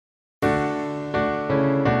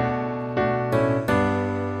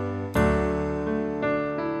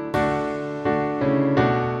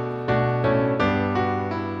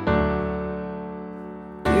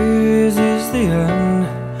the end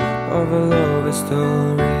of a love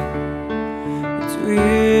story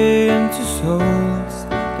between two souls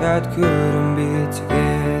that couldn't be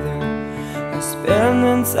together. I spend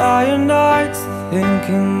entire nights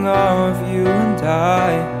thinking of you and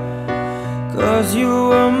I, 'cause you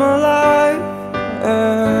were my life.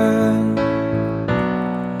 And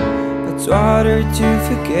it's harder to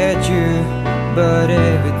forget you, but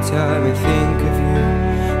every time I think of you,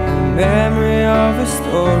 the memory of a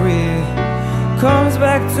story comes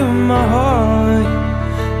back to my heart.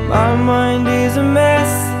 My mind is a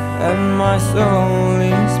mess and my soul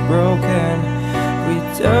is broken,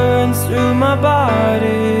 returns through my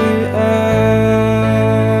body. And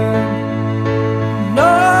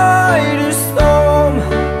night is storm,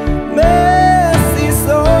 messy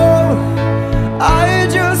soul, I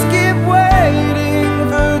just keep waiting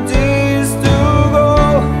for this to go.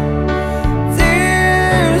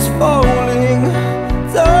 Tears falling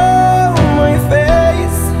down my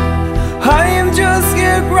face, I am just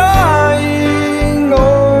here crying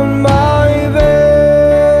on my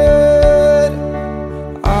bed.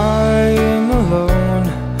 I'm alone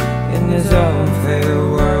in this unfair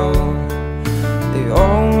world. They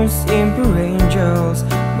all seem pure angels,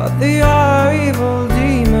 but they are evil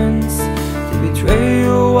demons. They betray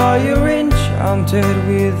you while you're enchanted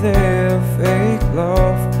with their fake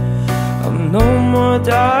love. I'm no more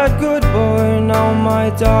that good boy, now my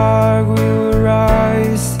dark will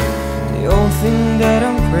rise. They all think that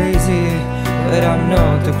I'm crazy, but I'm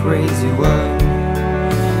not the crazy one.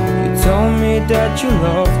 You told me that you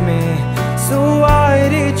loved me, so why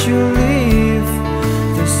did you leave?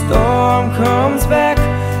 The storm comes back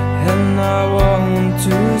and I want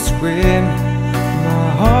to scream. My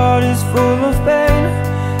heart is full of pain.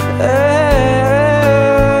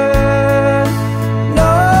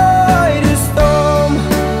 Night is storm,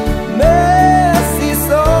 messy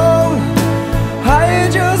soul, I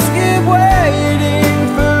just keep waiting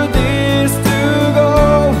for this to go.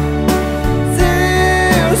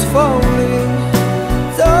 Tears falling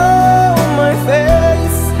down my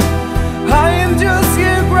face, I am just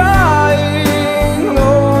here crying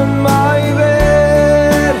on my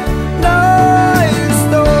bed. Night is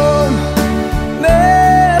storm,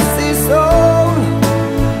 messy soul,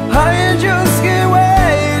 I just keep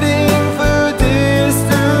waiting for this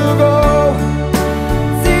to go.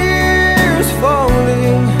 Tears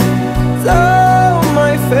falling down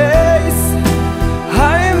my face,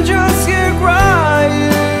 I am just here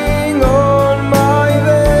crying on my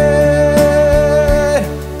bed.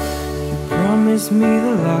 You promised me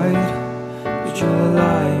the light, but you're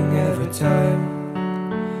lying every time.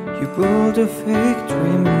 You built a fake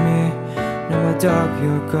dream in me, now a dark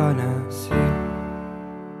you're gonna see.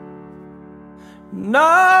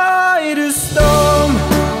 Night is storm.